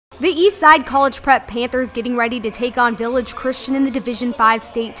The Eastside College Prep Panthers getting ready to take on Village Christian in the Division 5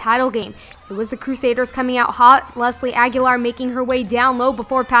 state title game. It was the Crusaders coming out hot, Leslie Aguilar making her way down low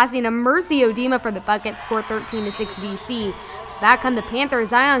before passing a Mercy ODIMA for the bucket, score 13-6 VC. Back come the Panthers,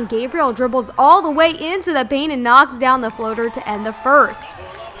 GABERIEL dribbles all the way into the paint and knocks down the floater to end the first.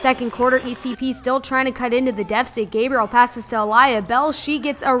 Second quarter, ECP still trying to cut into the deficit. GABERIEL passes to ALAYAH. She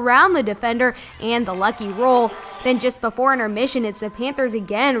gets around the defender and the lucky roll. Then just before intermission, it's the Panthers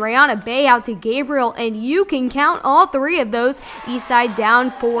again. Rihanna Bay out to GABERIEL, and you can count all three of those. Eastside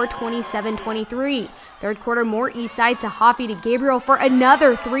down 4-27-23. Third quarter, more Eastside. TAHAAFE to GABERIEL for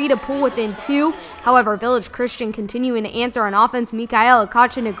another three to pull within two. However, Village Christian continuing to answer on offense. MICAELA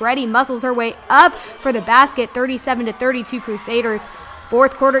CACHO-NEGRETE muscles her way up for the basket, 37-32 Crusaders.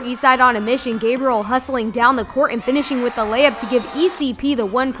 Fourth quarter, Eastside on a mission. GABERIEL hustling down the court and finishing with the layup to give ECP the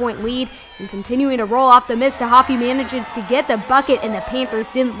 1-point lead. And continuing to roll off the miss, TAHAAFE manages to get the bucket, and the Panthers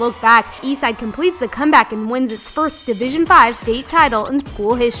didn't look back. Eastside completes the comeback and wins its first Division 5 state title in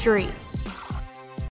school history.